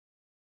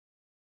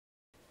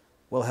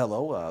Well,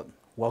 hello.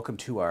 Welcome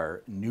to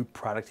our new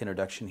product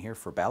introduction here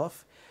for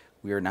Balluff.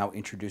 We are now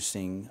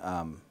introducing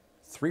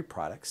three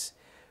products.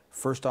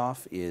 First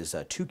off is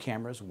two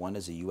cameras. One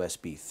is a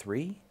USB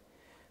 3,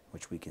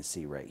 which we can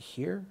see right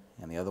here,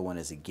 and the other one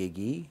is a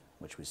GigE,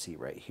 which we see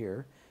right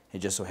here. It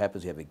just so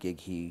happens we have a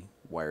GigE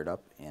wired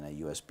up and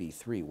a USB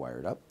 3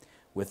 wired up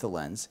with the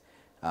lens.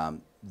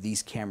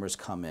 These cameras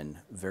come in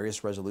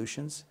various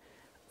resolutions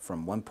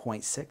from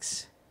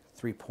 1.6,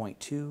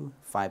 3.2,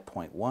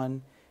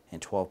 5.1,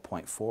 and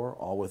 12.4,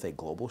 all with a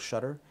global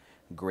shutter,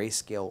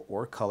 grayscale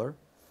or color.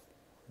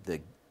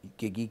 The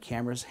GigE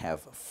cameras have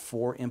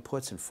 4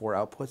 inputs and 4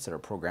 outputs that are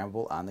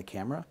programmable on the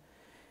camera.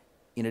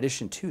 In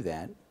addition to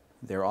that,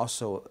 they're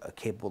also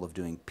capable of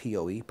doing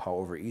PoE,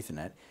 Power over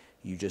Ethernet.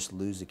 You just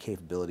lose the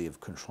capability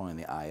of controlling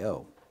the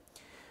I/O.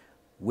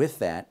 With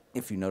that,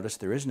 if you notice,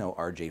 there is no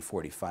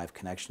RJ45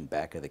 connection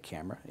back of the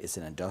camera. It's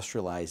an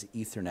industrialized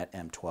Ethernet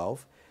M12.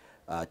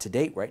 To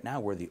date, right now,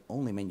 we're the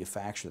only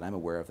manufacturer that I'm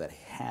aware of that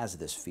has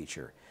this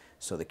feature.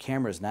 So the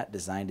camera is not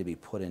designed to be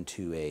put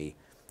into a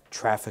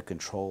traffic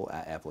control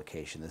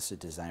application. This is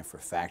designed for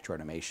factory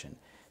automation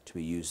to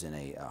be used in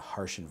a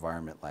harsh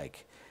environment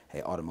like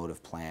an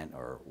automotive plant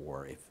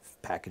or a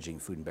packaging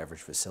food and beverage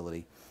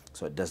facility.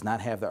 So it does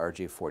not have the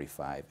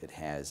RJ45. It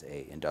has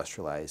a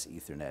industrialized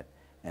Ethernet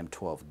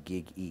M12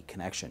 GigE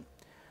connection.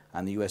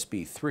 On the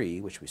USB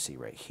 3, which we see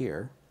right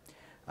here,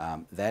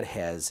 that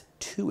has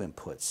 2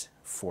 inputs,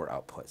 4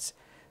 outputs,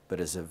 but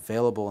is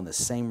available in the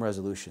same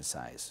resolution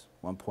size,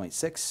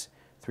 1.6,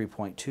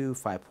 3.2,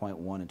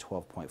 5.1, and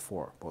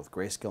 12.4, both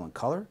grayscale and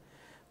color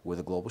with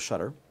a global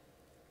shutter.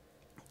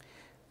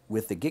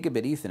 With the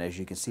gigabit Ethernet, as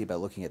you can see by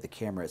looking at the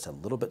camera, it's a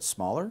little bit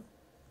smaller,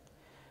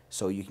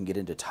 so you can get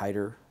into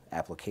tighter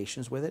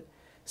applications with it.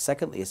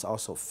 Secondly, it's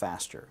also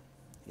faster.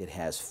 It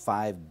has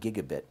 5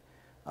 gigabit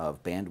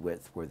of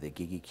bandwidth where the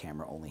GigE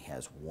camera only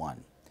has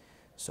 1.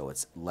 So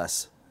it's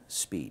less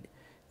speed.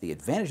 The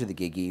advantage of the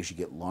GigE is you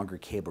get longer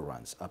cable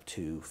runs, up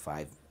to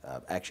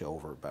actually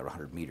over about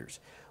 100 meters.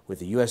 With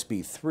the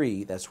USB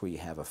 3, that's where you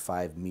have a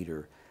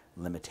 5-meter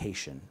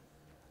limitation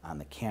on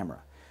the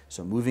camera.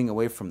 So moving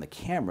away from the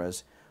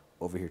cameras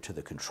over here to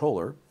the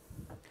controller,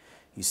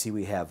 you see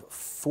we have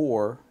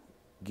 4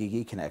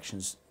 GigE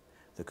connections.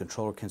 The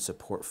controller can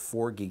support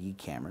 4 GigE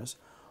cameras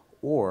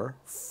or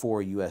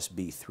 4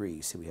 USB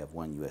 3. See, we have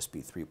 1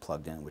 USB 3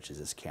 plugged in, which is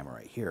this camera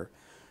right here.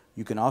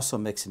 You can also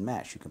mix and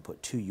match. You can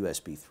put 2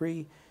 USB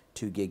 3,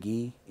 2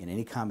 GigE in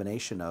any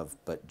combination of,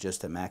 but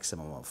just a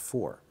maximum of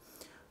 4.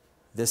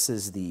 This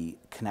is the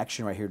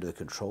connection right here to the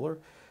controller.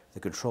 The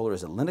controller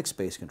is a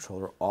Linux-based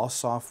controller. All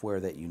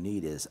software that you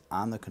need is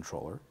on the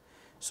controller.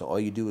 So all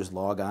you do is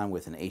log on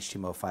with an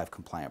HTML5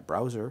 compliant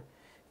browser,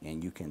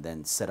 and you can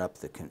then set up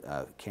the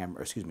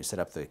set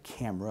up the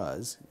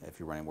cameras if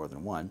you're running more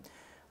than one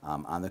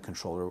on the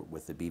controller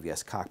with the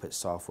BVS Cockpit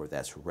software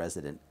that's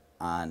resident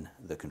on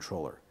the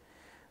controller.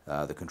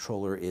 The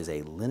controller is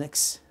a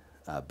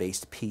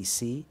Linux-based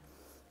PC,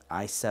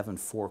 i7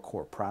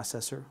 4-core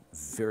processor,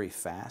 very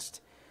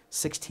fast,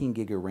 16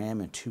 gig of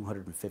RAM and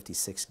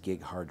 256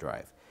 gig hard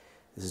drive.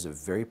 This is a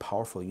very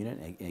powerful unit,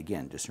 and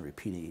again, just in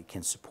repeating, it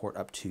can support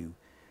up to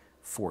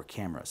 4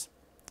 cameras.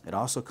 It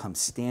also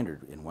comes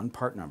standard in 1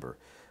 part number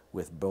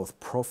with both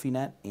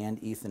Profinet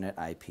and Ethernet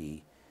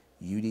IP,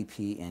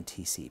 UDP, and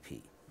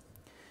TCP.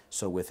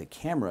 So with the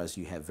cameras,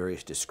 you have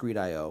various discrete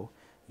I/O.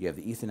 You have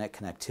the Ethernet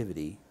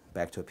connectivity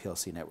back to a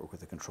PLC network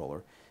with the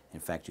controller. In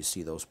fact, you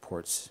see those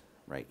ports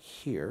right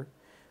here.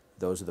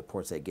 Those are the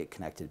ports that get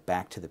connected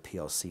back to the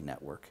PLC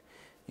network.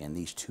 And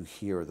these 2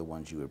 here are the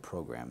ones you would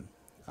program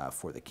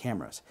for the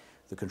cameras.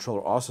 The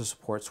controller also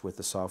supports with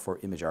the software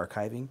image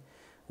archiving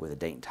with a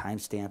date and time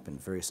stamp and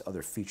various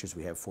other features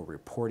we have for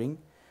reporting,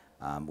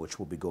 which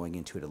we'll be going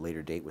into at a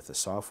later date with the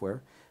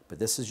software. But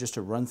this is just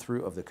a run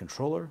through of the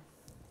controller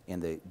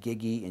and the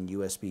GigE and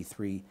USB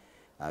 3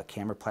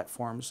 camera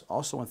platforms.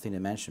 Also, one thing to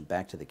mention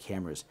back to the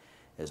cameras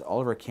is all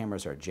of our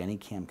cameras are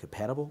GigE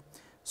compatible,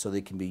 so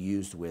they can be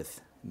used with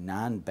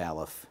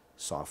non-Balluff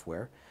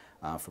software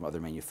from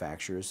other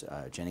manufacturers.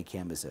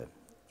 GigE is an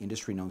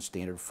industry-known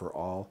standard for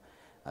all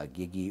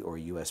GigE or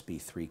USB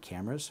 3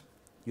 cameras.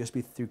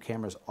 USB 3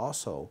 cameras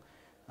also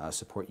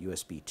support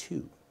USB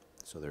 2,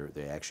 so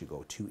they actually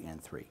go 2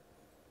 and 3.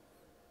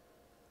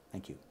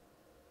 Thank you.